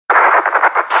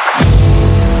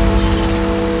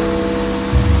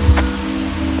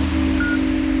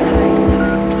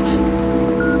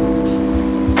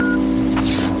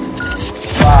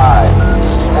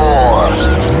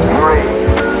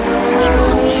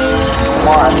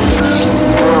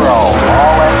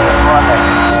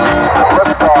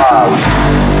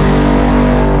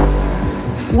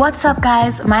What's up,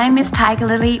 guys? My name is Tiger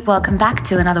Lily. Welcome back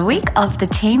to another week of the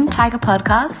Team Tiger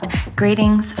podcast.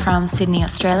 Greetings from Sydney,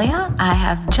 Australia. I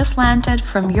have just landed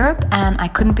from Europe and I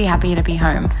couldn't be happier to be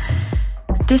home.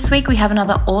 This week we have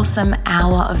another awesome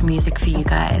hour of music for you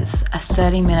guys. A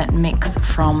 30-minute mix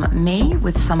from me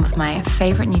with some of my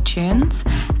favorite new tunes.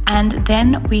 And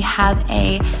then we have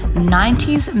a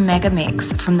 90s mega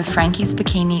mix from the Frankie's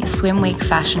Bikini Swim Week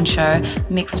fashion show,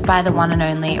 mixed by the one and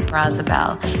only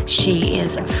Brazabelle. She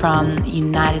is from the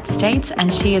United States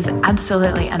and she is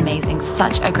absolutely amazing.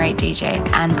 Such a great DJ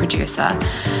and producer.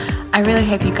 I really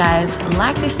hope you guys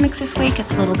like this mix this week.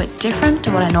 It's a little bit different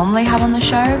to what I normally have on the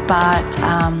show, but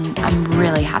I'm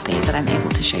really happy that I'm able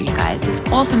to show you guys this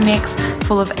awesome mix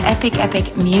full of epic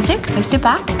music. So sit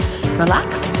back,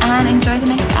 relax, and enjoy the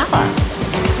next hour. I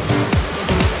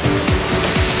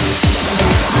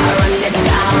run this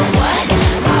town, what?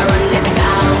 I run this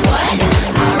town, what?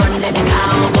 I run this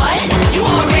town, what? You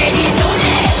already know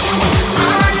that.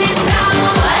 I run this town,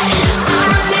 what? I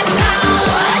run this town,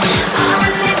 what? I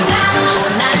run this town, oh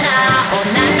na na, oh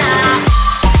na na.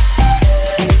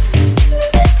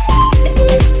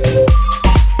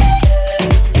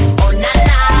 Oh na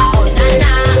na, oh na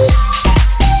na.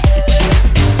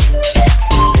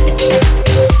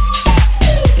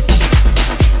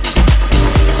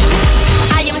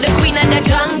 I am the queen of the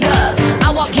jungle. I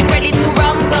walk in ready to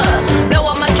rumble. Blow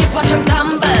on my kiss, watch them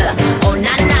tumble. Oh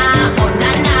na na, oh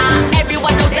na na.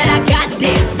 Everyone knows that I got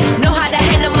this. Know how to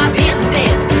handle my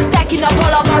business. Stacking up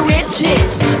all of my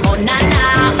riches. Oh na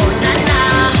na, oh na na.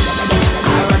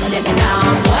 I run this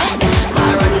town, what? I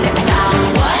run this town,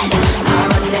 what? I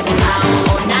run this town.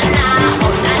 Oh na na,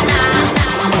 oh na na.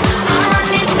 I run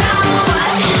this town,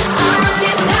 what? I run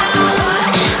this town,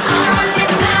 what? I run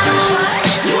this town, what?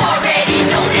 You already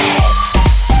know that.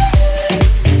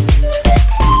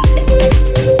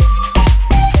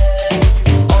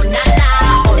 Oh na na,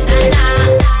 oh na na.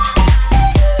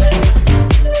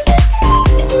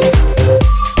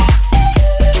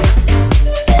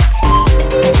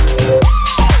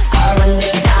 I run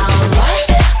this town, what?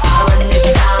 I run this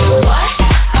town, what?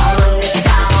 I run this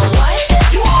town, what?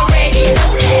 You already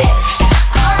know that.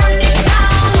 I run this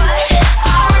town, what?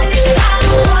 I run this town,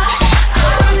 what? I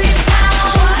run this town,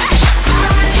 what? I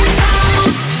run this town.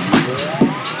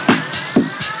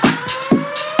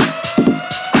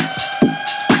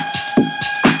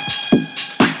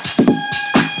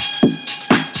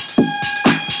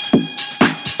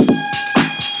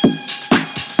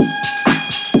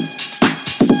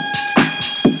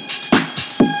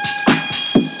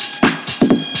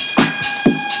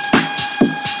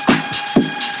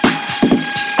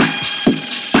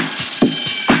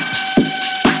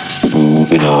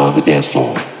 Moving on the dance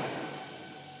floor,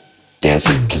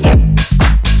 dancing tonight.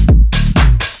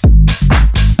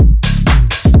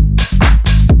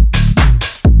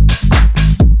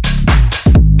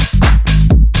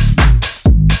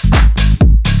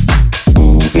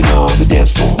 Moving on the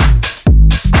dance floor,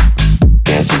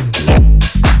 dancing tonight.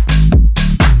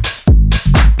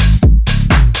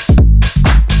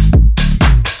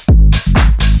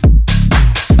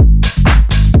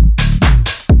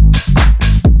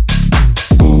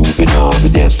 Moving on the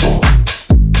dance floor,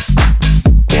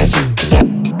 dancing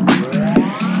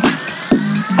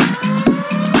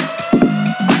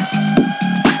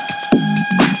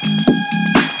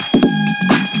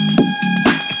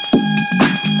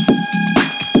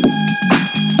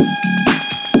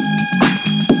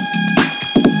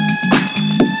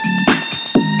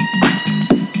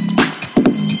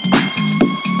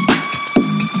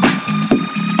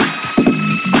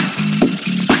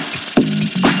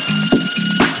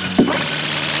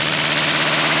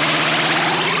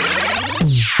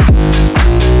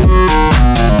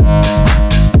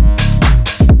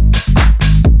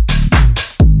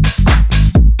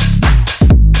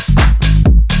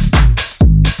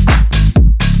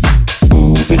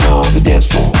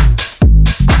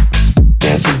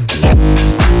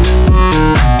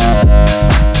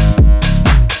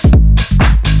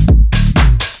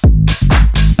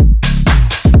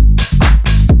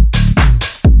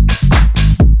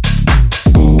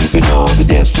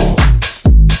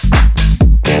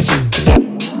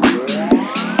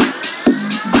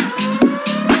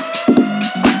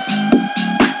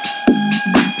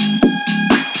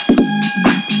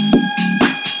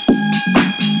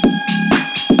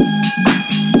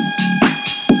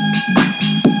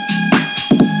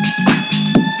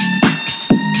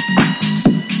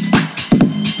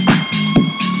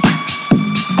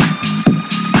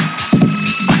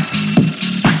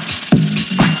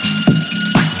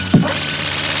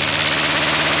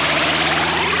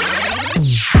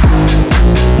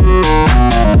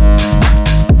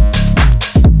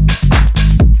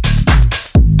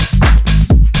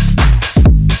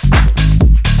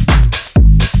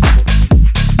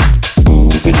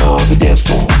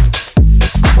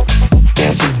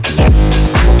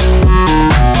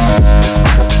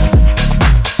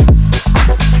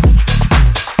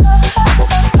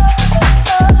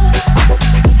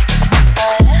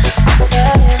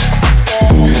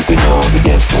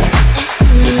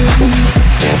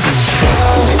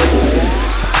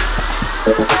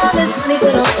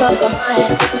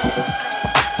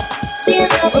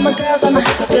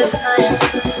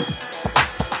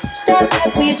step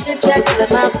back, we chit chat to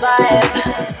my vibe.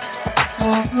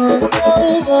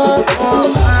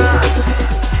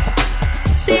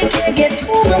 See, you can't get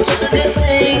too much of a good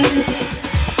thing.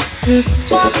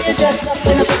 Swap you dressed up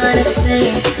in the finest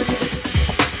things.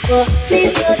 But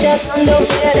please hold your tongue, don't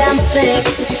say a damn thing.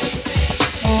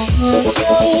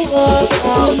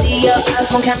 See your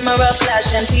iPhone camera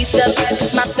flashing. Please step back,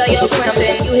 cause my style you're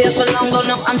cramping. You here for long, oh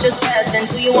no, I'm just passing.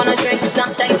 Do you wanna drink? No,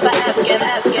 thanks for asking.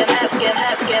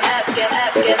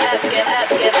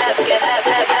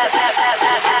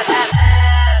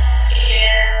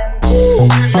 Ooh,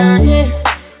 nah, yeah.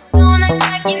 Don't act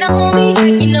like you know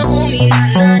me,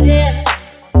 nah, yeah.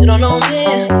 You don't know me,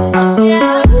 oh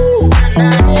yeah. Ooh,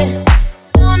 nah, yeah.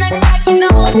 Don't act like you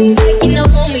know me,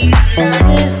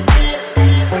 nah, yeah.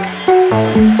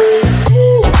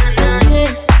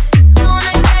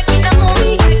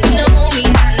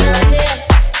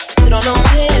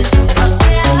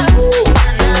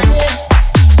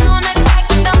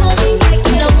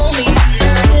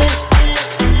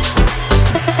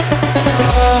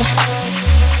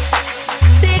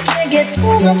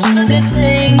 Much of a good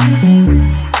thing.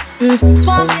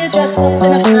 Swap you dressed up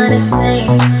in the finest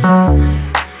things.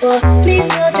 But please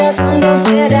hold your tongue, don't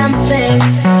say a damn thing.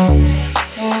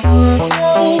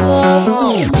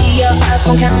 See your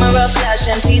iPhone camera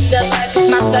flashing. Please step back, cause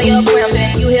my style you're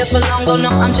cramping. You here for long, oh no,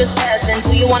 I'm just passing.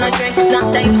 Do you wanna drink? No,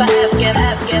 thanks for asking.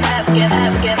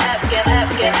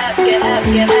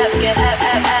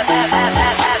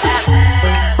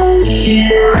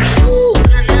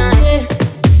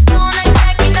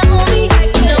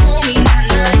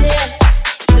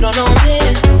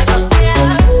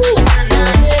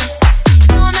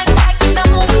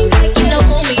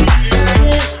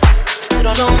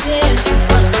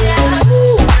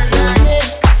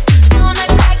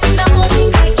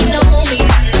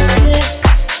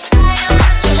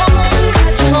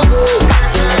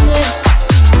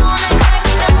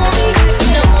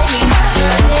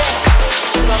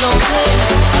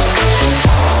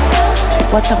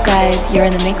 What's up, guys? You're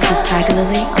in the mix with Tiger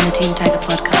Lily on the Team Tiger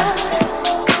podcast.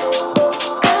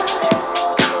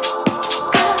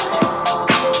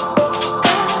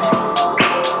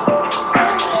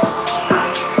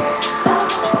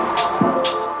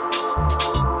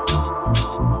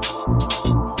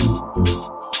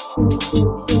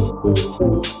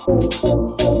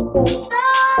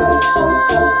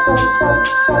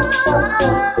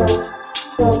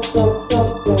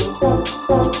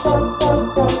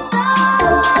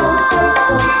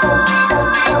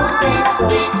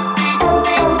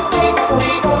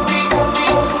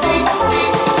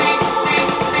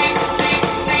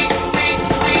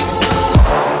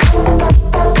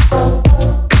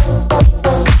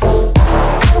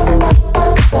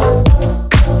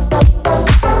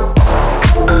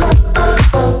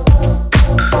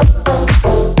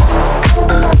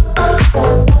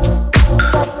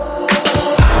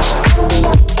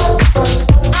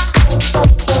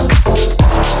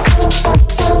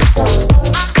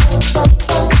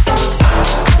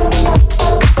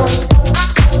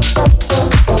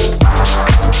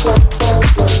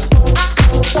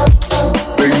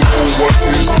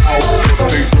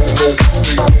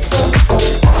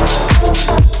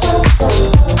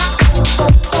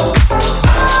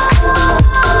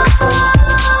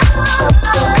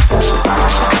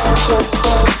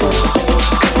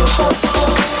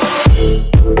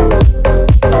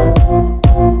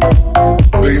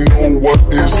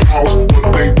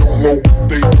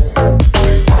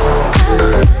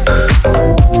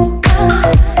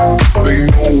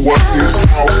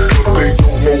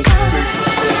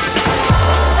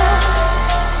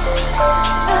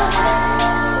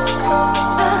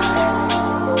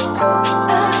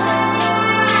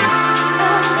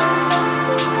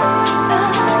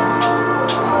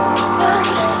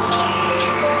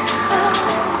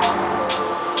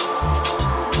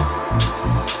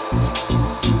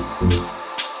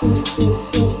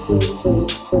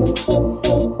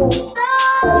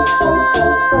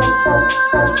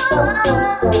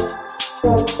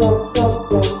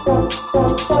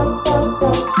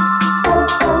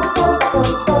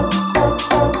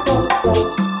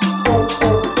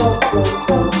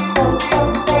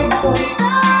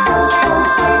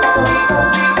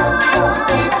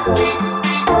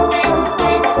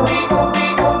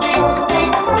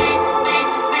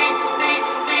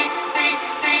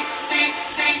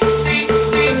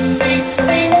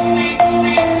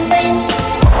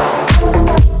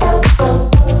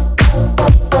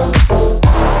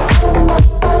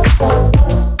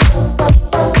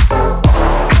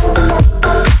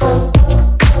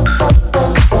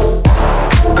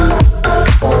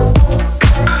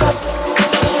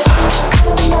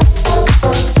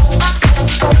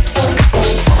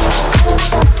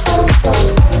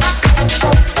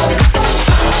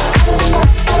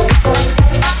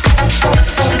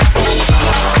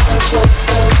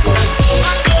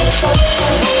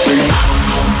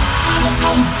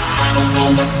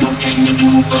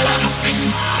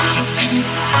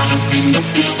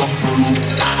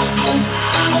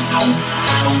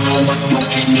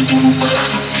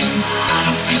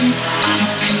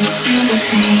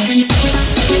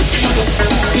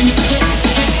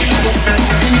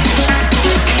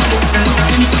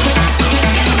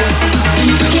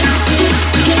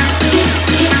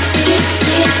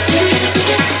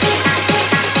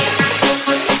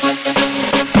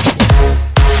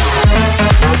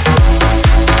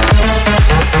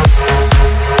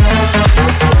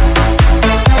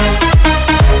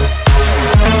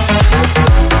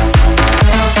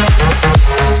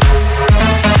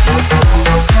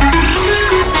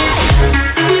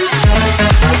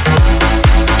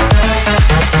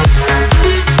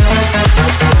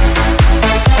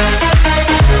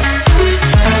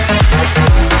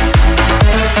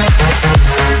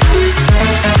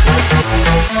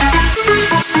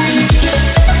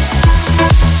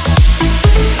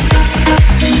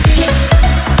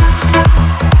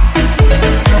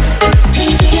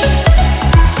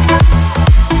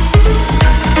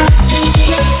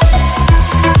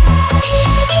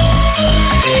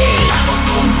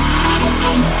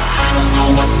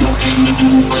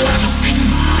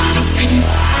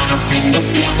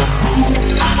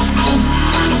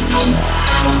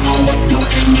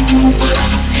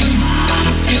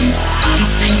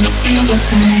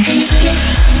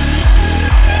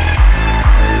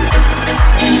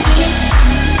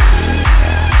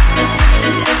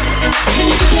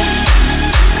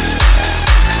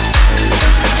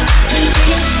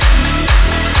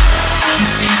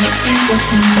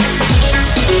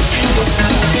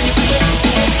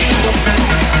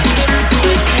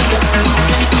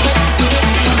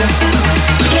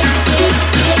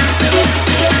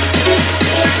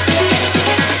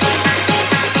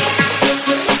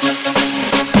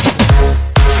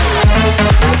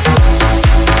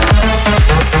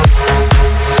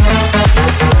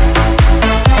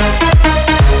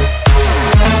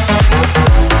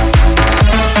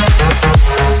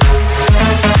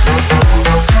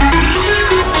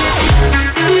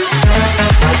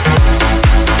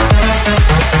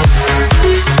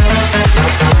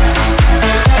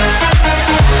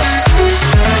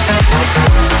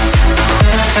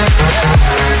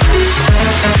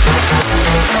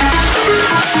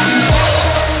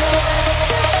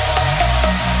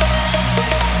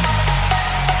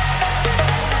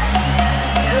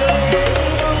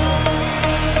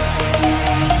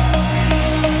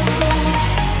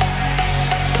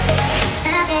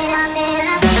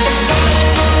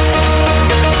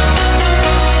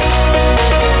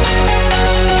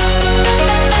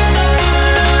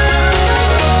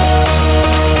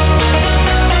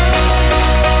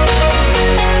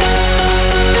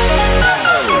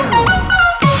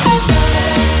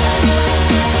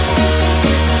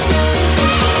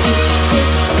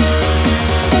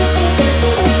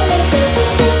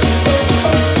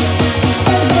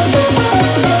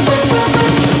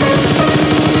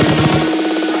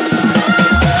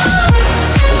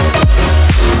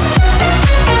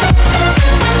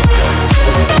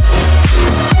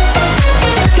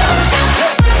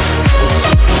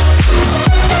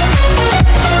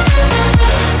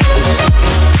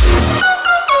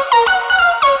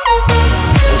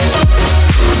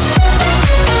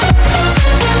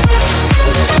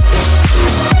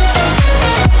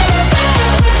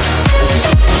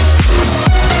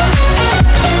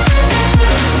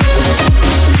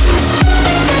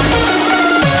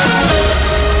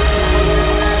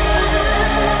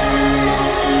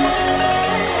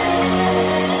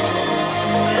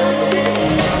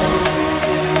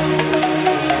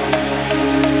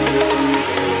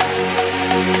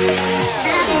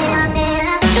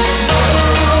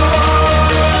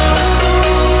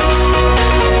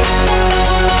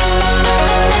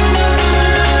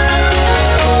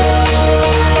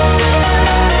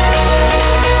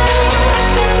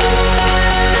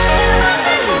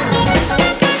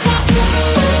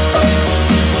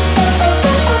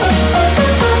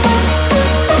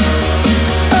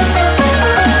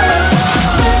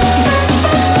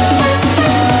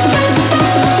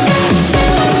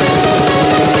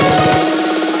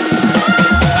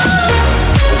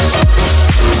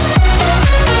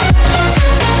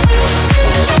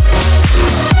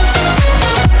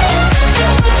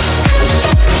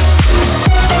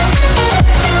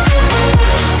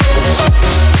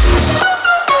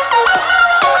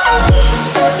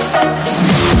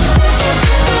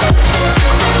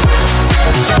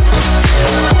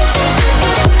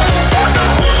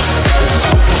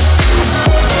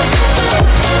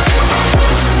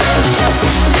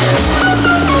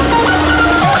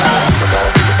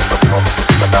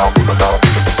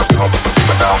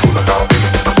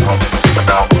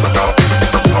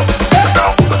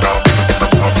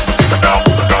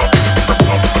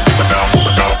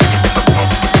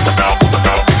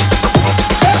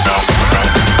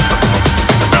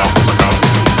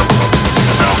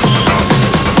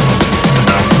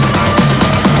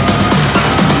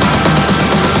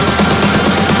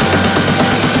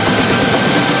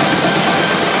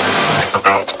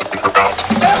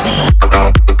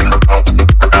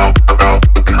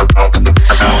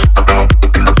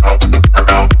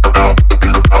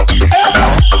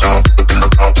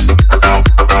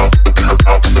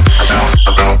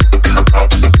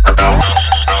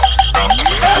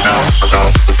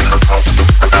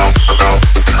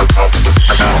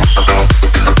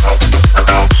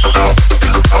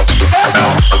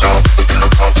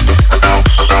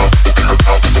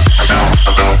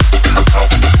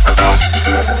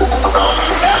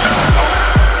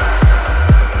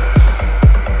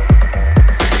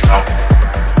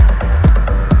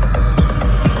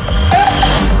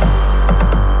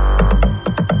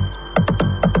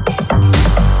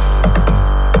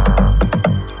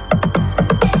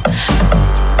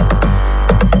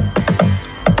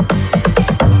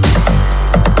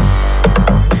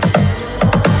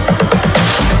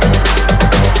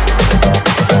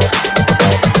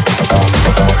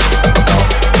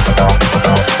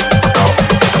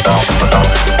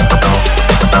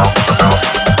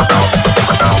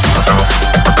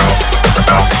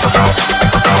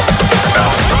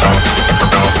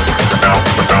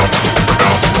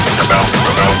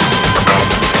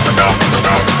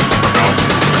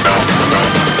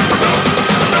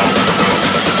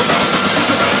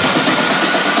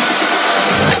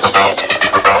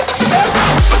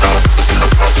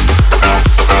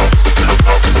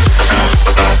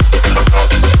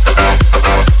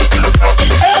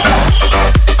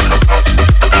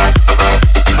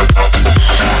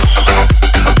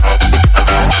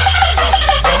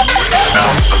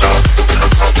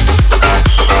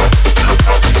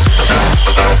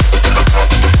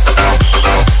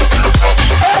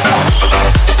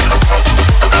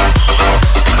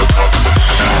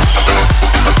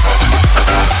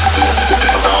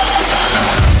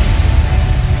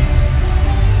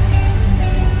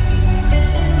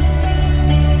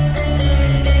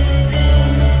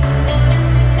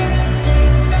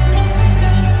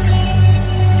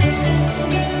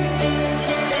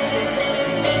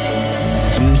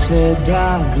 said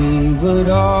that we would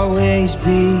always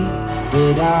be.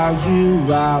 Without you,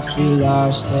 I feel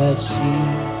lost at sea.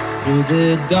 Through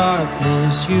the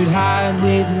darkness, you'd hide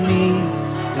with me.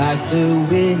 Like the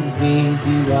wind, we'd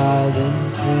be wild and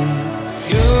free.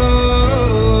 You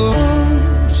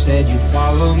said you'd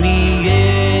follow me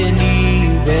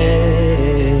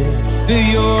anywhere. But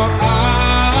your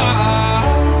eyes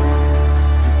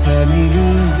tell me you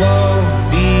won't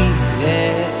be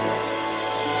there.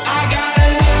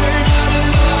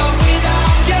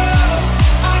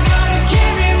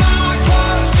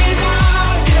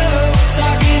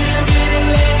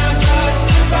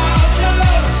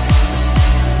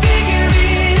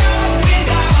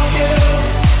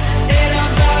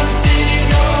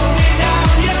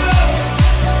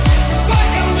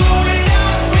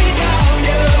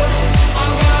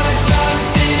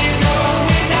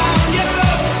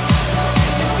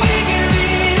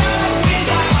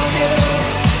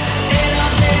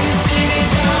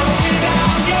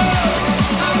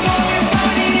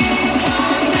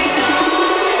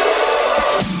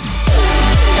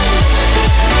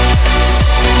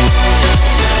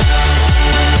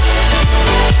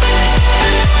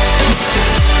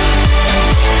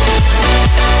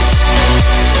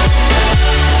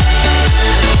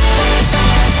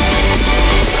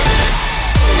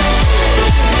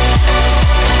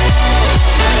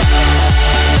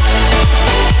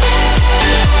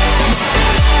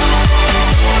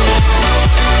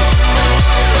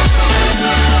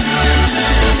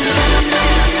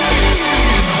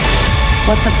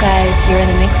 What's up, guys? You're in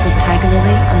the mix with Tiger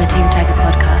Lily on the Team Tiger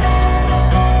podcast.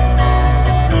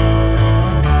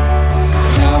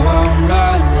 Now I'm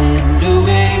running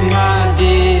away, my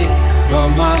dear, from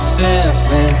myself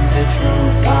and the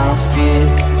truth I fear.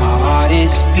 My heart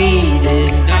is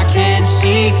beating, I can't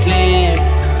see clear.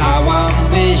 How I'm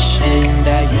wishing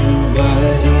that you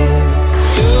were here.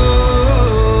 You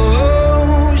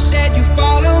said you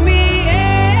follow me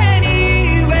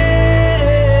anywhere,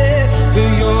 but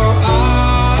your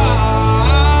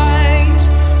eyes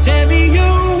tell me you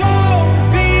won't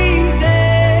be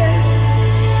there.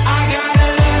 I gotta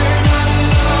learn how to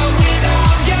love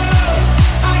without you.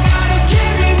 I gotta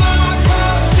carry my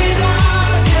cross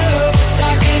without you.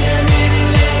 Stuck in the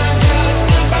middle and I'm just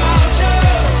about to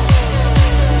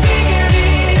figure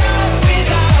it out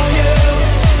without you.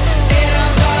 And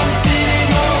I'm done sitting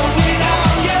home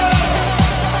without you.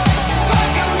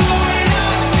 Fuck, I'm going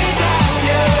out without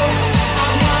you. I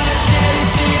wanna tell you,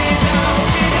 sitting down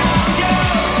without you.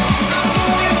 I'm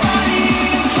going body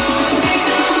inclined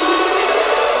without you.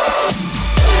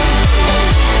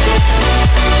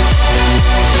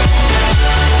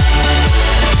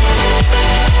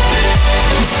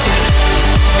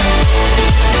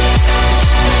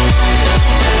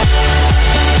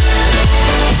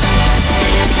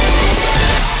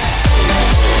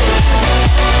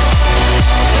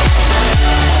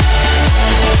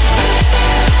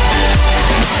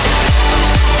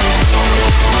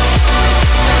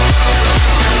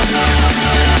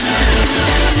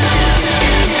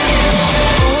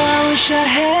 Oh, I wish I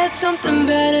had something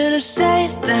better to say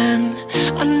then.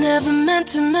 I never meant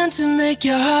to make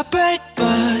your heart break,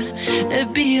 but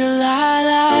that'd be a lie,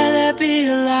 that'd be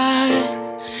a lie.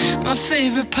 My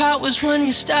favorite part was when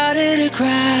you started to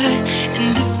cry.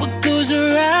 And if what goes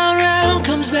around, round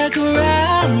comes back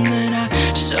around, then I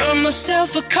serve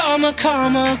myself a karma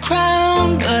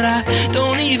crown. But I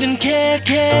don't even care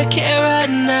right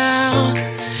now.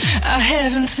 I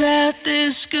haven't felt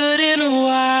this good in a while.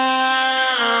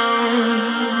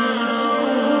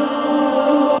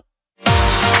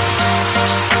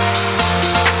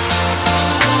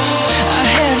 I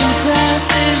haven't felt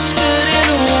this good in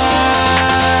a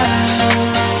while.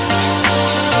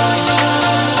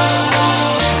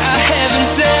 I haven't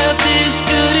felt this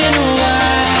good in a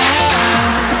while.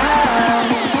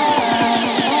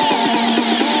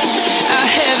 I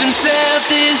haven't felt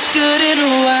this good in a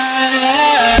while.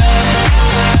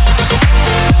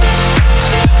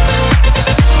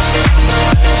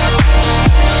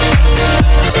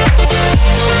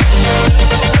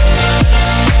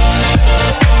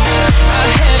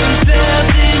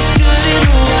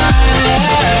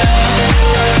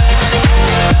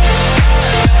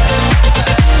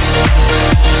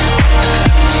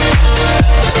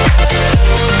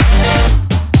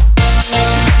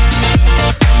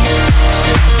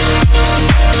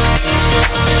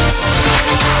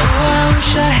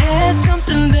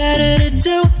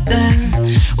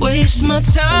 Waste my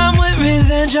time with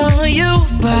revenge on you,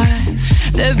 but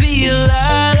that'd be a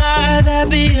lie,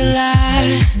 that'd be a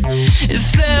lie. It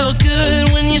felt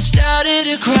good when you started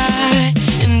to cry.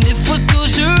 And if what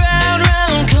goes around,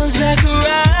 round comes back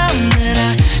around, then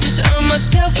I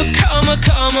myself a karma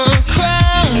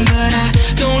crown, but I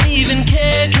don't even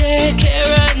care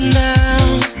right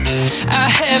now. I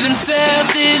haven't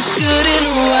felt this good in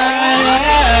a while.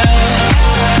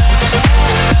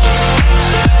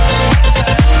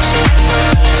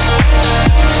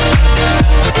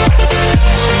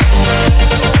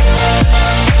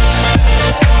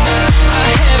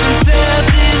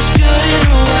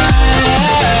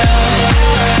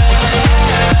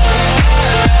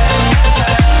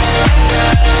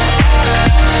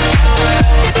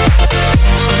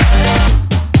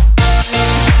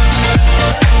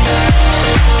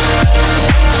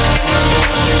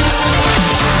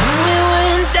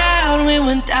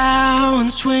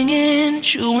 Swinging,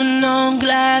 chewing on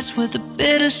glass with a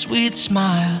bittersweet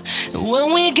smile. And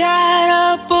when we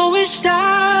got up, oh, we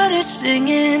started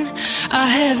singing. I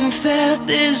haven't felt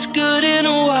this good in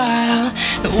a while.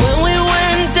 And when we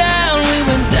went down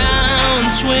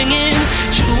swinging,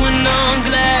 chewing on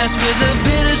glass with a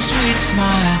bittersweet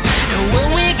smile. And when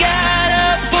we got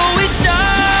up, oh, we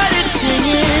started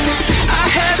singing. I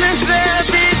haven't felt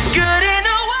this good in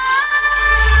a while.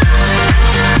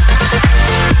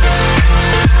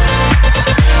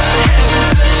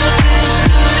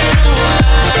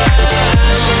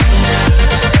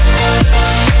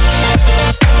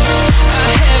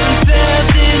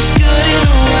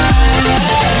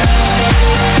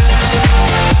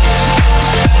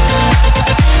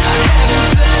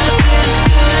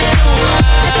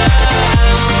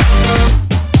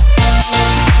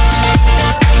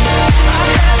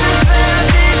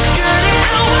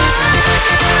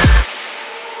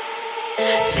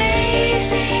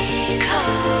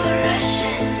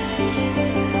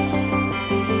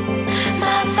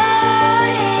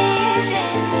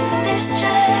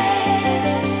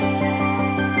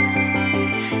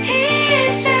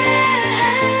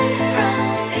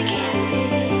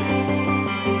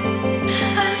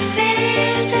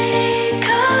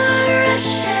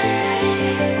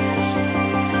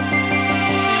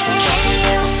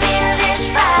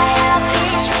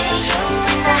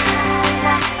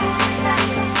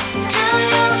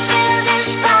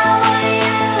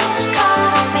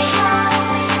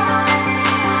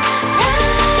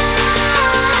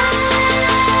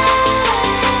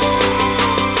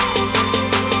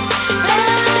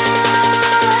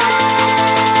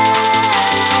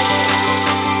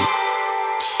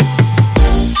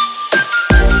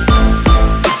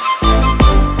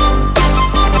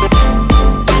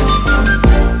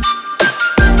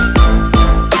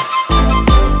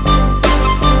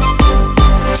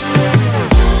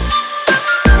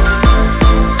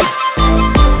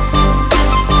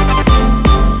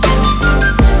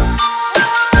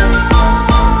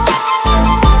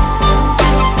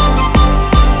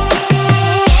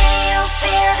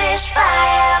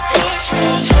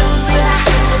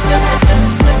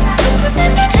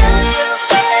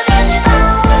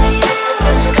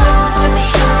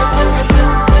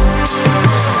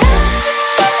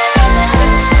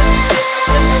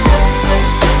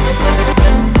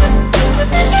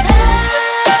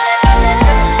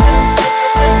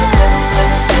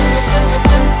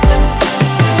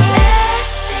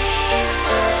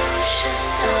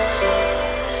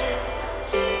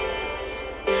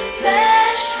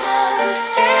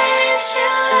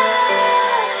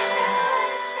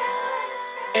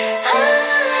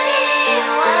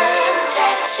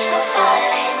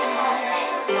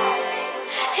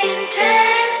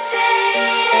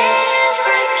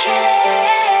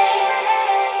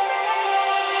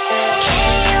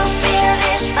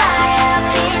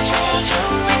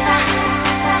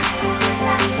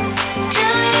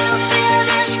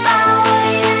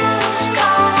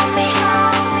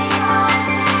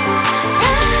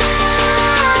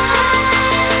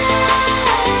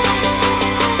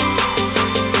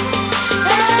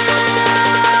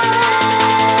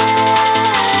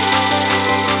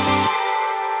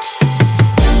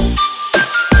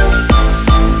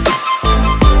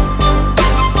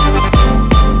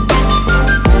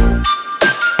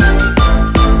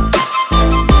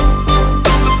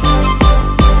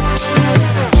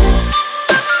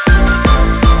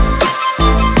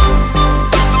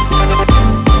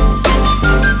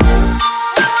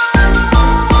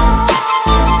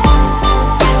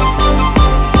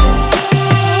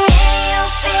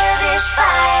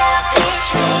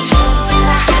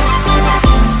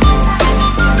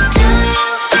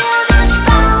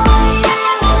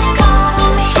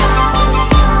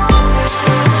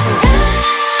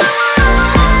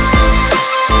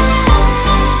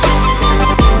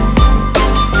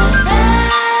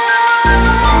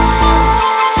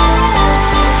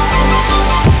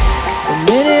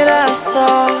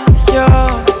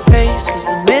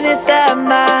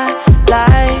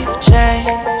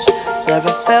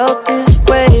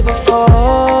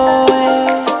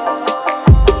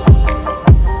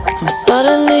 I'm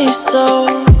suddenly so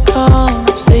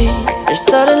complete. You're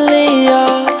suddenly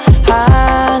all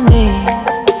I need,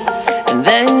 and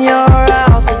then you're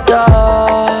out the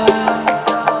door.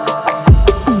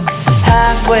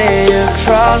 Halfway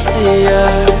across the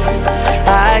earth,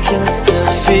 I can still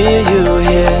feel you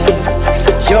here.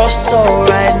 Your soul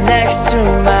right next to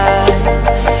mine,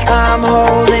 I'm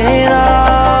holding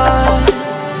on.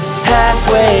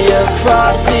 Halfway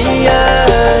across the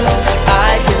earth,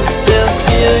 I can still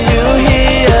feel you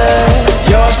here.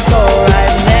 Your soul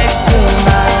right next to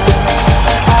mine,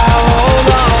 I'll hold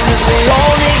on 'cause we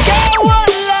only got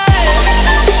one life.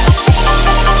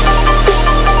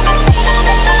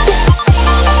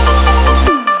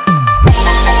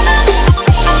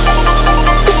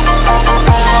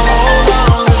 I'll hold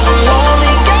on 'cause we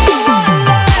only got one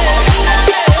life.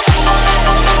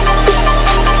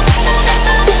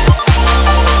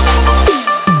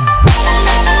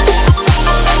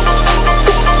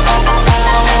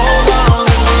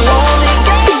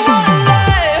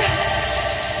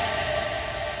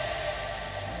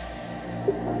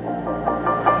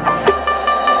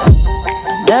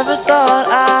 Never thought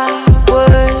I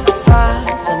would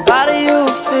find somebody who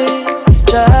fits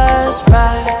just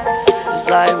right. It's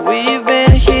like we've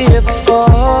been here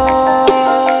before.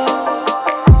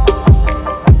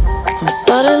 I'm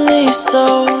suddenly so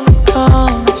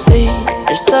complete.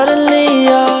 You're suddenly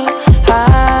all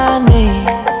I need,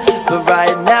 but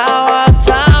right now our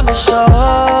time is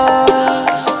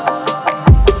short.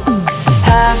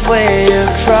 Halfway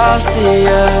across the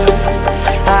earth,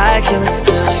 I can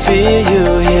still feel you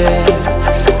here.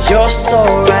 Your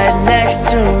soul right next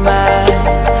to mine,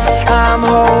 I'm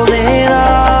holding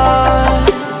on.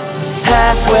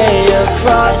 Halfway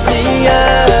across the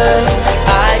earth,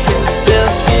 I can still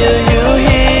feel you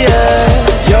here.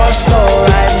 Your soul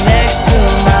right next to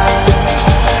mine,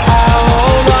 I'll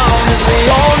hold on 'cause we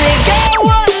only got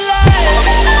one life.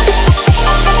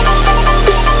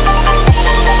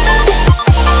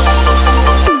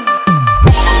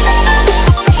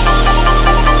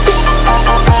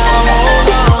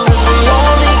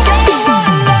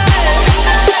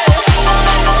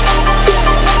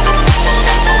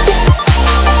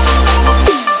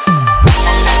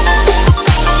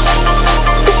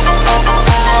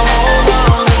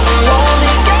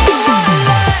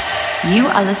 You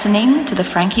are listening to the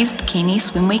Frankie's Bikini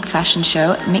Swim Week fashion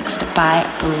show mixed by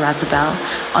Brazabel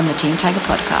on the Team Tiger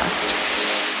podcast.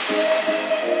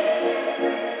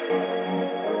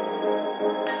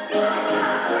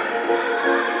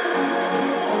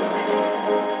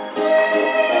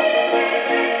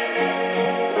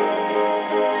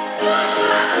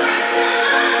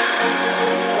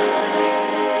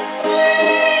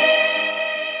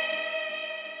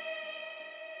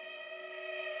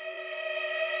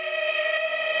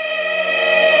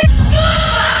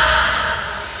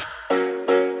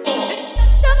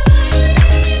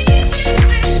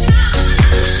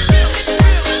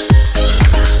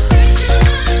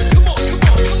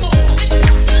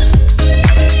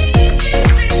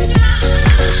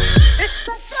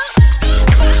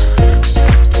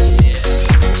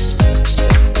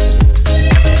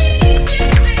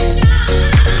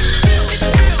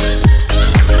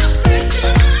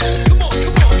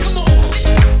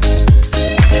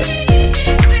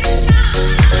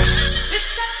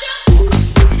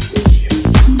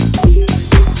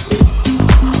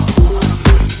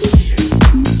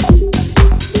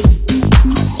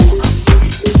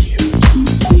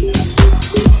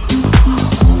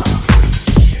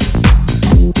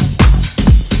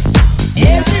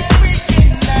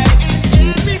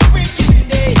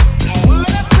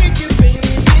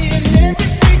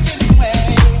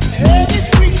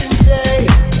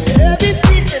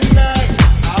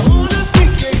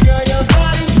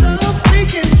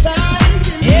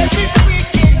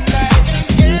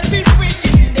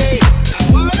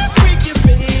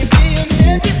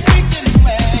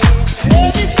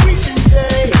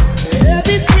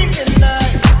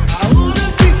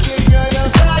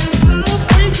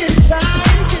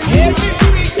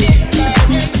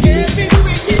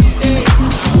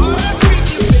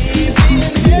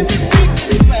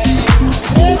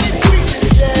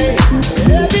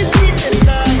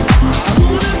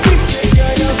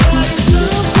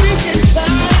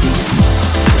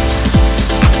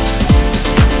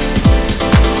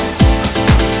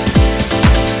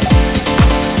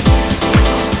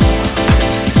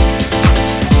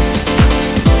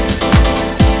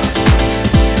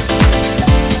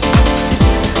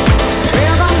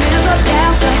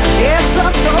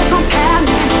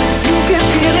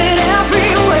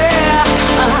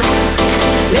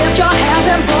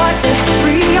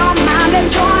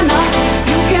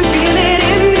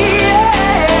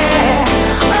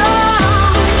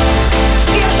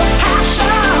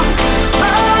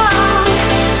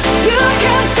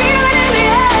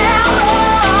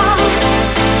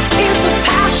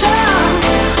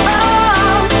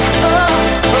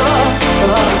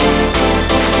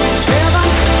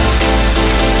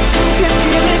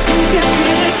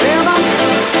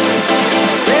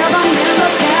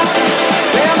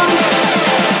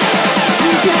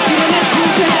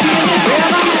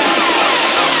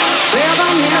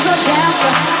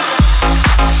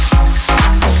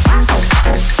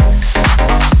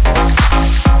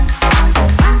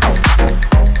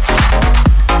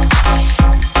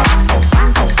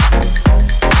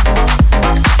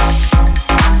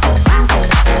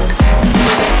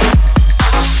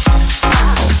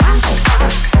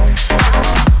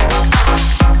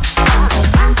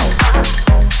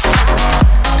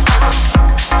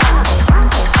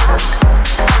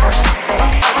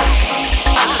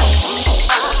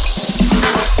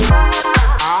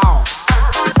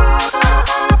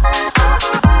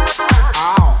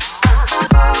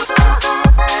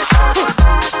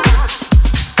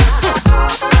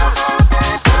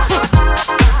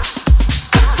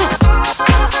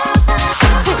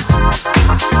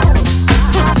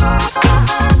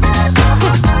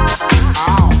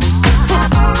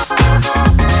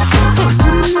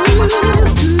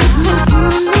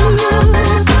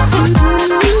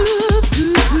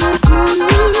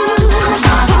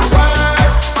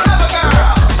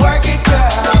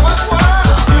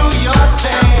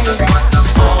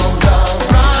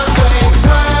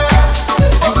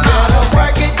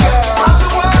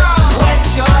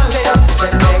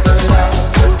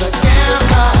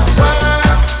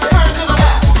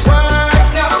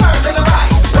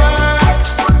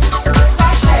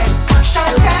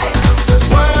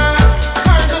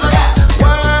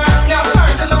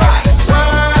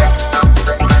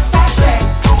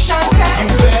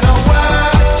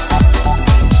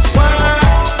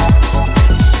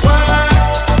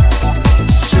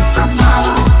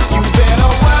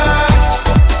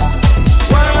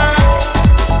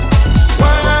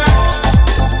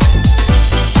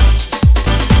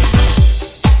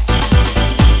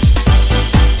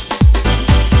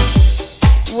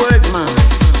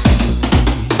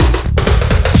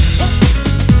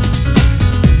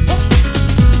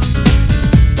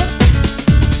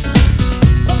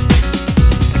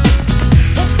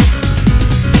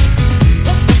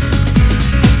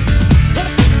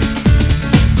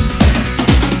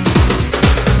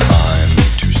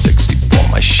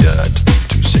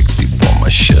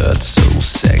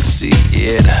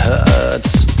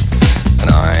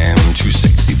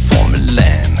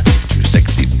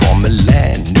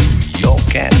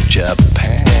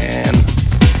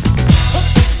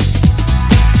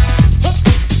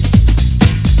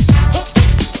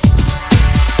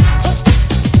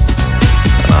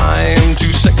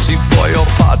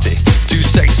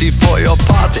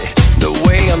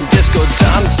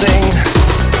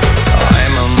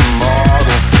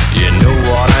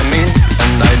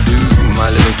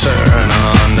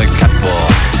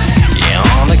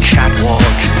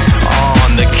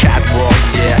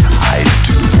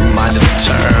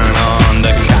 Turn on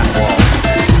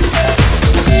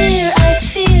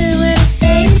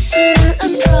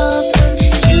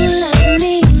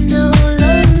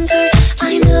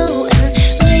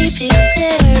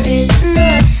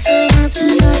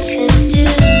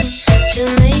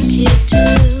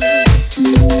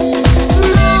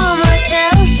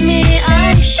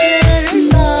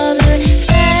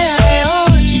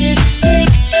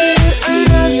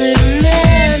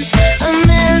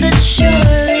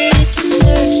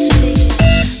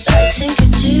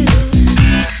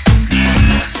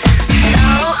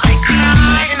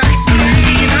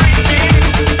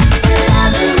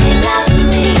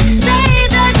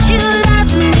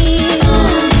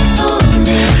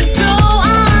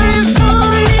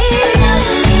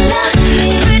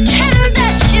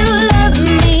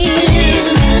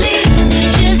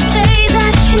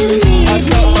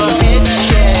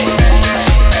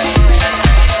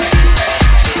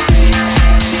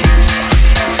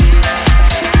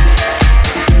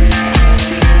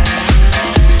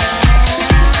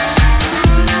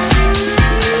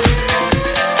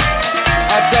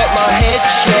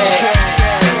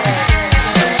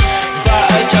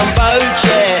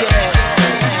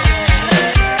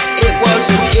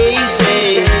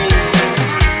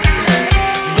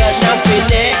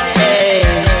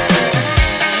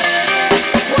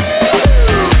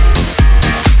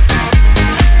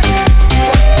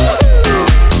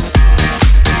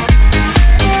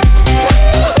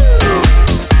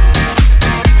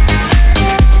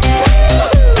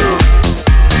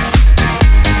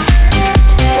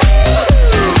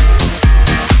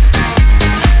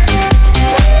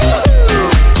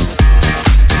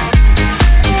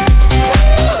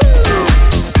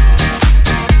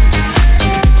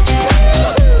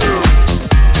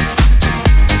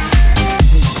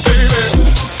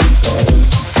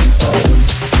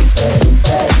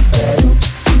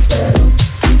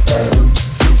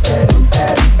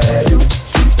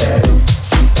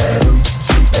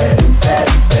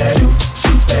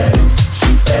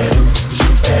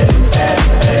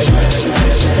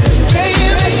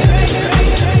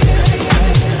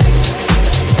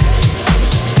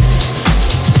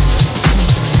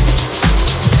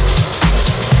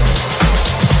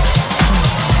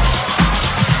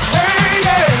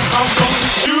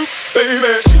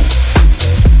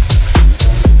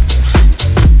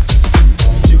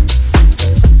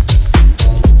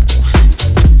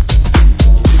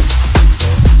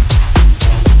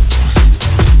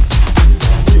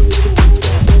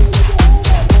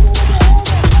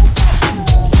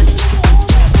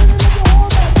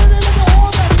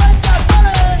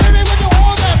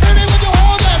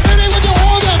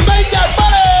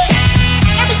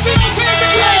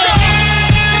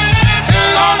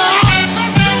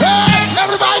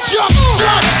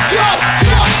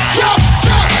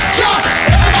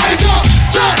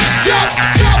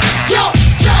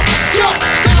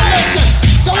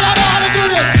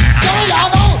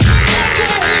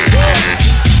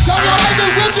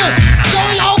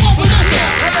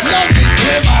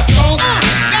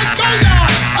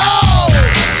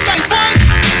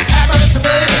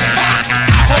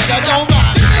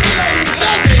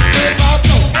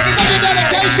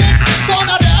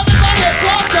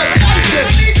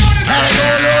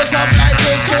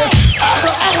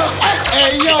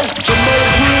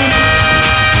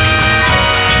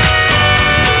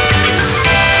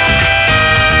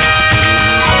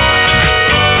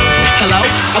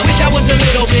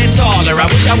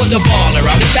I was a baller.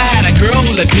 I wish I had a girl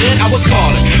who looked good, I would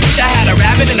call her. Wish I had a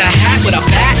rabbit in a hat with a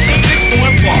bat, 6'4"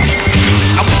 baller.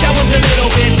 I wish I was a little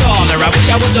bit taller. I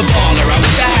wish I was a baller. I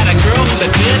wish I had a girl who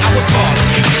looked good, I would call her.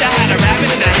 Wish I had a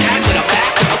rabbit in a hat with a bat,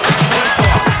 6'4"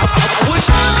 baller. I wish.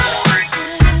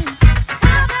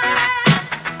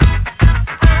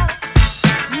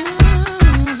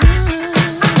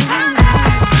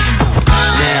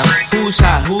 Who's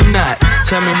hot, who not?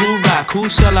 Tell me who rock, who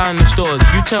sell out in the stores.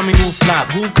 You tell me who flop,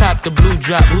 who cop the blue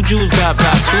drop, who jewels got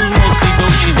blocks, who's mostly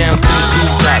Dolce down to the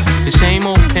blue drop. The same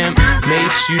old pimp,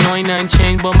 Mace, you know ain't nothing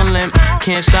changed but my limp.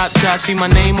 Can't stop till I see my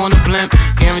name on the blimp.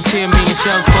 Guarantee a million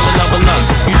sales, pull a level up.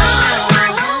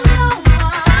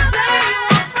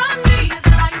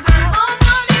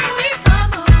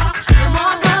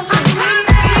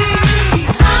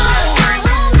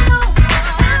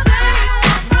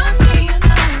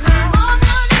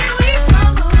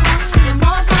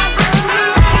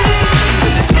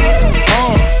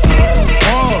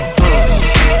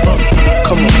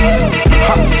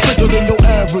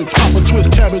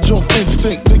 Cabbage off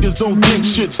instinct, niggas don't think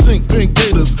shit stink. Pink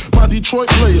Gators, my Detroit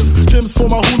players. Tim's for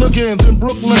my hooligans in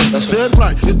Brooklyn. Dead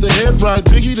right, if the head right,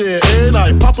 Biggie there, and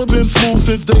I. Papa been smooth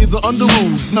since days of under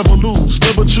rules. Never lose,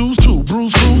 never choose to.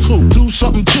 Bruise, cruise, who? Do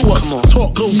something to us.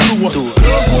 Talk, go through us.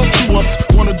 Girls want to us,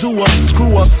 wanna do us,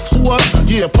 screw us. Who us?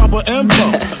 Yeah, Papa and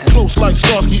Pump. Close like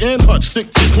Starsky and Hutch,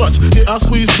 stick to clutch. Yeah, I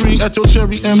squeeze 3 at your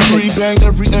cherry M3. Bang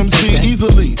every MC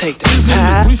easily. Easily.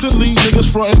 Recently,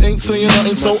 niggas frontin' ain't saying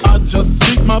nothing, so I just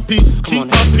seek my peace, keep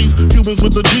my peace. Cubans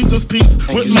with the Jesus peace,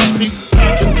 with my peace.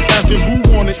 Packing, asking who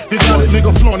want it. You got it,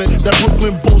 nigga, flaunt it. That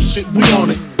Brooklyn bullshit, we on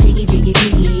it. Biggie, biggie,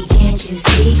 biggie, can't you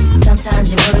see?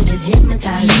 Sometimes your words just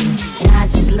hypnotize me, and I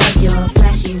just love your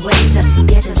flashy ways.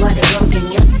 Guess that's why they're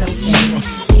broken, you're so fake.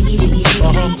 Biggie, biggie,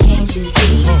 biggie, can't you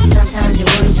see? Sometimes your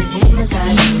words just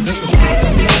hypnotize me, and I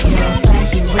just love your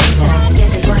flashy ways.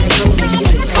 Guess that's why they're broken,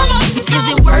 you're so fake. Is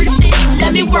it worth it?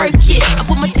 Let me work it. I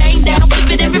put my thing down,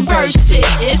 flip it and reverse it.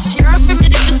 It's your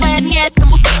primitive, it's bad yet.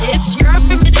 It's your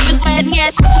primitive, it's bad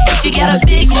yet. If you got a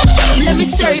big, let me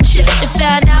search it and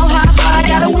find out how hard I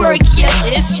gotta work. Yeah,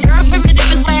 it's your primitive,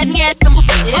 it's bad yet.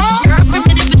 It's your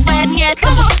primitive, it's bad yet.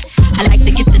 I like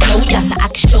to get to know ya so I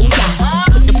can show ya.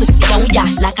 Put the pussy on ya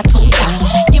like I told ya.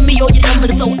 Give me all your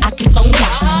numbers so I can phone ya.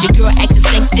 Your girl act the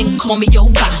same thing, call me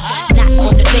over. Not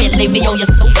on the bed, lay me on your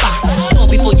sofa.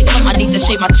 Before you come, I need to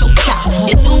shave my choke chop.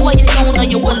 You do what you don't or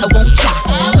you will, I won't chop.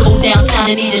 Go downtown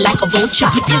and eat it like a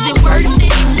vulture. Is it worth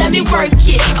it? Let me work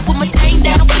it. I put my thing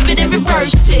down, flip it and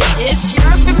reverse it. It's your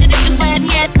primitive, it's bad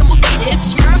yet.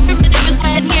 It's your primitive, it's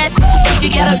bad yet. If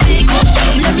you got a big one,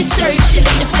 let me search it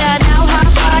and find out how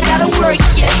hard I gotta work.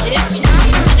 Yeah, it's your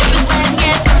primitive, it's bad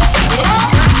yet. It's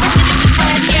your primitive, it's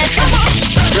bad yet.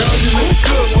 Girl, you look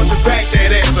good, won't you back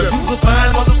that ass up? You's a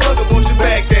fine motherfucker, won't you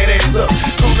back that ass up?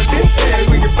 Gonna get that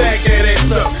when you back that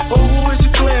ass up. Oh, who is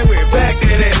you playing with? Back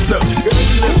that ass up. Girl,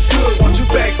 you look good, won't you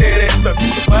back that ass up?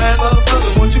 You's a fine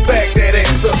motherfucker, won't you back that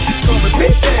ass up? Gonna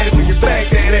get that when you back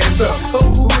that ass up.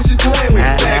 Oh, who is you playing with?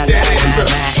 Back that ass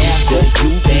up. After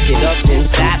you back it up, then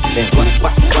stop. Then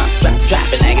drop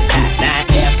it like it's hot. Now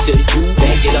after you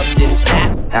back it up, then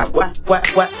stop. Now what? Drop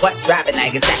it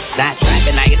like it's hot. Now drop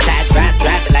it like it's hot. Drop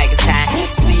it like it's hot.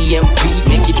 CMB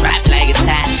make you drop it like it's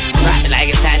hot. Drop it like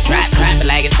it's hot. Drop it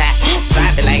like it's hot.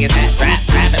 Drop it like it's hot.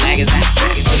 Drop it like it's hot.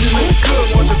 Oh, you look good,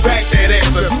 won't you back that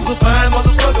ass up? You's a fine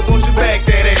motherfucker, won't you back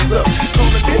that ass up?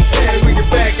 Gonna get that when you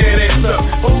back that ass up.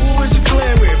 Oh, who is you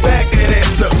playing with? Back that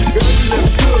ass up. Girl, you look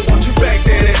good, won't you back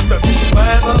that ass up? You's a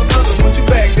fine motherfucker, won't you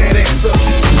back that ass up?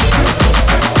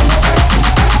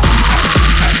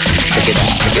 Check it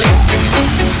out.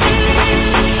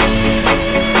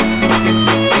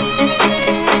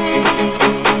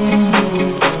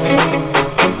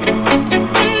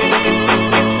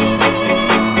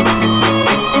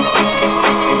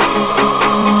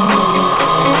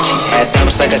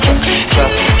 Like a truck,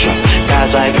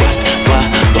 guys like what,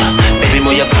 baby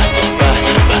move your butt.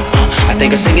 I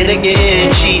think I sing it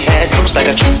again. She had moves like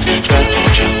a truck,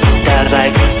 guys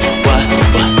like what,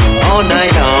 all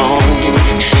night long.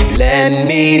 Let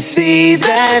me see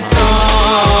that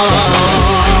thong.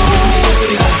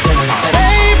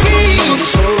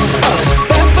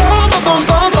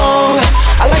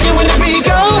 I like it when the beat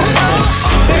goes.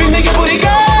 Baby, make your booty go.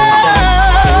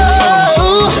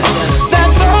 That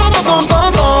thong,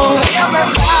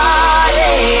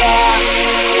 everybody, yeah.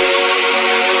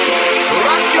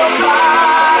 Rock your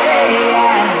body,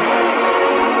 yeah.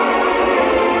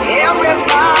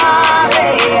 Everybody,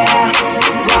 yeah.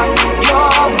 Rock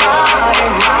your body,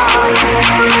 right.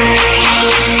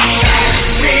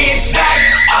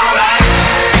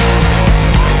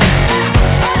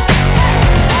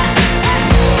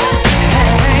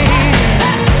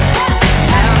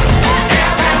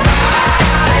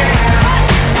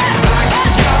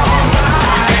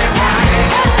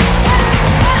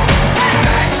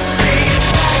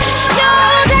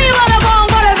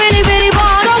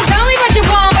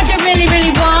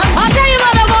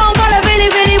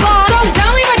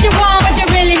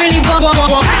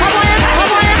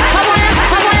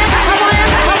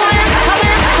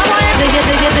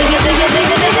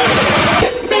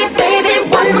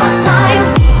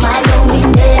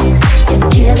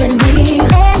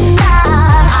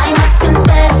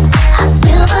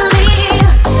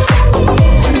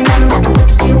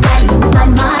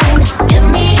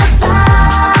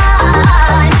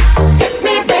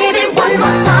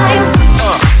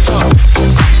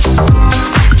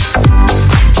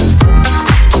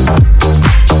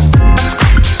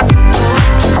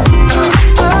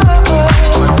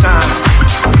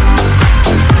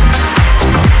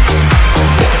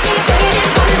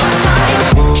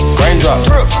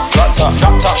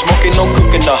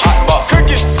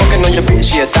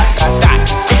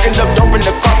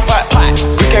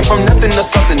 from nothing to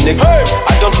something, nigga.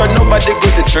 I don't try nobody,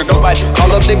 get the trigger. Nobody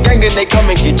call up the gang and they come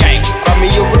and get gang. Grab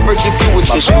me a river, get through with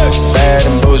this shit. Bad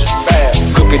and bullshit, bad.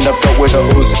 Cooking up dope with a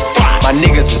Uzi. My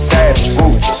niggas is savage,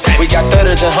 ruthless. We got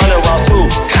 30s and 100 rounds too.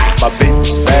 My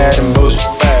bitch is bad and bullshit,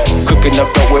 bad. Cooking up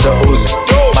dope with a Uzi.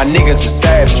 My niggas is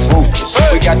savage, ruthless.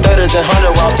 We got 30s and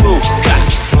 100 rounds too.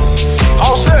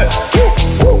 All set.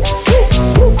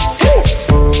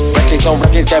 Records on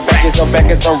records, got backers on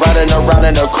backers. I'm riding around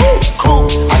in a coupe.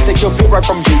 I take your pick right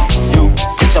from you.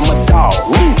 Bitch, I'm a dog.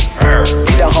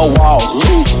 Beat down her walls,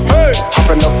 loose. Hop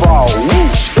in the fall,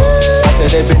 I tell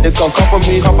that bitch to come for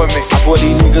me. I swear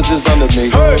these niggas is under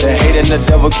me. The hate and the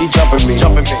devil keep jumping me.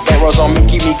 Bankrolls on me,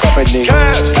 keep me company.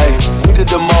 Hey, we did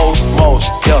the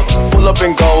most, yeah. Pull up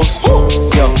and goes,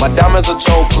 yeah. My diamonds a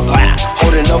choker,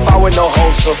 holding up fire with no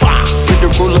holster. With the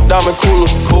ruler, diamond cooler.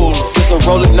 It's a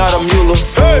roller, not a mule.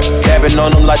 Dabbing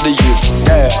on them like the usual.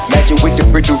 Magic with the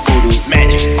brick do voodoo.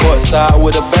 Courtside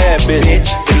with a bad bitch.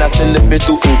 Then I send the bitch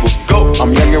through Uber.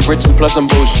 I'm young and rich and plus I'm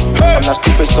bougie. I'm not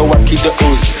stupid, so I keep the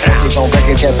Uzi. Records on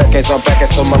records, got backers on backers,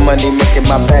 so my money making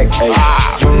my back ache.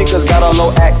 You niggas got a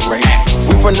low act rate.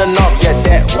 We from the north, yeah,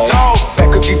 that way.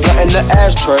 Back could be blunt in the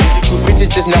ashtray. Two bitches,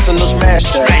 this national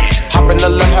smash that. Hop in the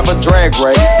left, have a drag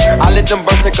race. I let them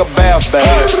birds take a bath bag.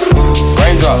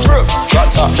 Raindrop, drop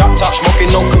top,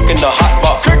 smoking, no cooking the hot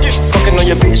pot. Cooking on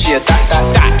your bitch, yeah, that.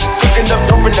 Cooking up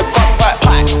dope in the crock pot.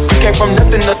 We came from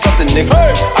nothing to something, nigga.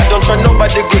 I don't try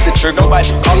nobody, get the trigger. Nobody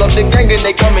call up the gang and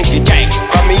they come and get gang.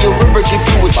 Call me a river, keep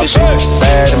you with this shit.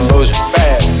 Bad and bullshit,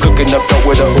 bad. Cooking up dope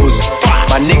with a Uzi.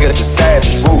 My niggas is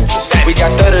savage, ruthless. We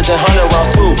got 30s and 100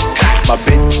 rounds too. My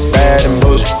bitch is bad and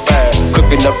bullshit, bad.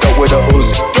 Cooking up dope with a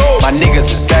Uzi. My niggas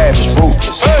is savage,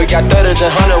 ruthless. We got 30s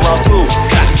and 100 rounds too.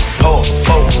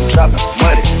 Dropping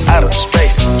money out of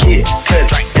space. Kid, cut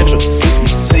it. Introduce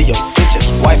me to your bitch's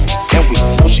wife, and we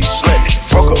know she slutty.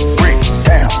 Broke a brick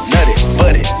down, nutty,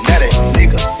 buddy. Now that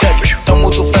nigga duck it. Don't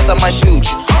move too fast, I might shoot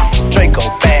you. Draco,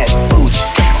 bad bougie.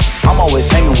 I'm always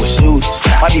hanging with shooters.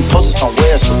 Might be posted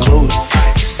somewhere secluded.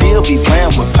 Still be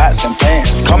playing with pots and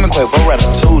pans. Call me Quavo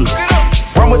Ratatouille.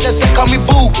 Run with that set, call me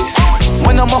Booby.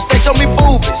 When I'm on stage, show me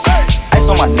boobies.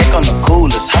 Ice on my neck on the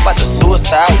coolest. How about the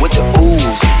suicide with the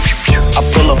ooze? I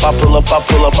pull up,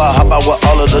 I hop out with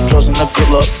all of the drugs in the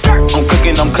good luck. I'm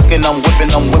cooking, I'm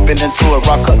whipping into it,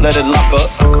 rock up, let it lock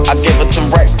up. I gave her 10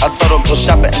 racks, I told her go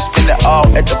shopping and spend it all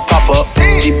at the pop-up.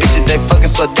 These bitches, they fucking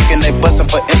so dick and they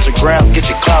bustin' for Instagram, get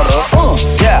your clout up.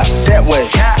 Yeah, that way.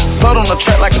 Float on the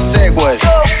track like a Segway.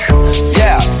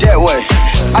 Yeah, that way.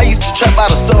 I used to trap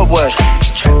out of Subway.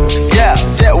 Yeah,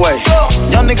 that way.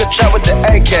 Young nigga trap with the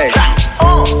AK.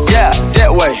 Yeah,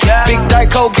 that way. Big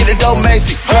Dyco, get it dope,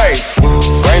 Macy. Hey.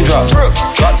 Raindrop,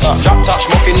 drop top,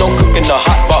 smoking, no cooking the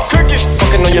hot pot.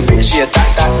 Fucking on your bitch, yeah,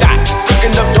 that.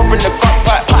 Cooking up dope in the crock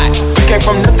pot. We came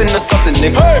from nothing to something,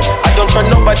 nigga. I don't try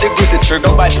nobody, get the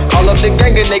trigger. Nobody call up the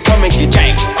gang and they come and get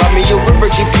gang. Call me a river,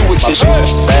 keep you with this shit.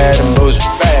 Bad and bullshit,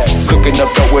 bad. Cooking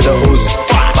up dope with a Uzi.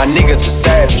 My niggas is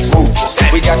savage, ruthless.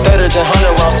 We got 30s and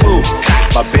 100 rounds too.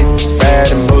 My bitch is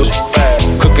bad and bullshit, bad.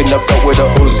 Cooking up dope with a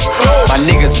Uzi. My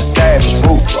niggas is savage,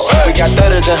 ruthless. We got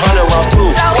 30s and 100 rounds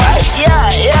too. Yeah.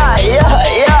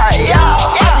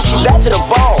 She back to the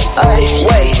bone.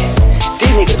 Wait,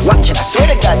 these niggas watching. I swear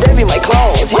to God, they be my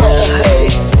clones. Yeah, hey,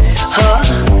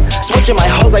 switching my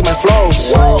hoes like my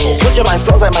flows. Switching my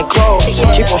flows like my clothes.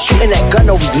 Keep on shooting that gun,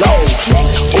 no reload.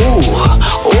 Ooh,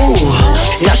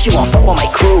 now she won't fuck with my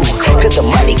crew. Cause the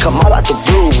money come all out the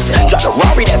roof. Drive the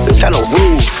Rari, that bitch got no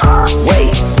roof.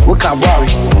 Wait, what kind of Rari?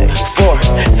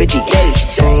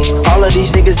 458. All of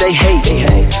these niggas, they hate.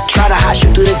 Try to hide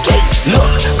shoot through the gate. Look,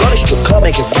 go to strip club,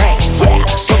 make it rain. Yeah,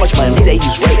 so much money, they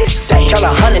use rates. Count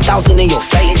 100,000 in your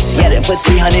face. Yeah, then put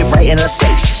 300 right in a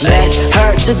safe. Met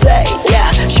her today. Yeah,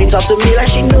 she talked to me like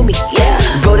she knew me. Yeah,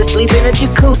 go to sleep in a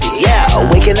jacuzzi. Yeah,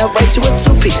 waking up right to a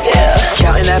two-piece. Yeah,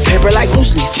 counting that paper like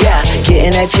loose leaf. Yeah,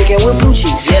 getting that chicken with blue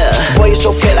cheese. Yeah, boy, you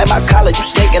so fit like my collar. You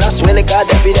snake and I swear to God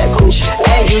that be that coochie.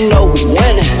 And you know we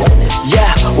winning.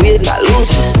 Yeah, we is not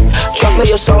losing. Try play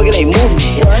your song and they move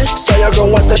me. So your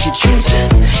girl wants that she choosing.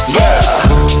 Yeah,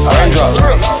 raindrop,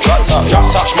 drop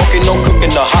top, smoking, no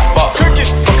cooking the hot pot.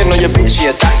 Fucking on your bitch,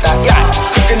 yeah, that.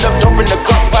 Cooking up dope in the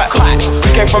crock pot. We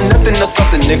came from nothing to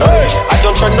something, nigga. I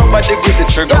don't try nobody, get the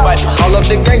trigger. Nobody call up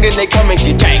the gang and they come and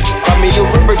get gang. Call me a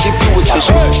river, keep you with this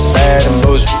shit. Bad and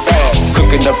bullshit, bad.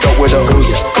 Cooking up dope with a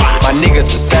Uzi. My niggas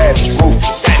is savage,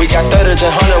 ruthless. We got 30s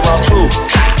and 100 rounds too.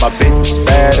 My bitch is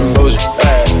bad and bullshit,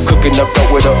 bad. Cooking up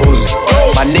dope with a Uzi.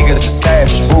 My niggas is savage,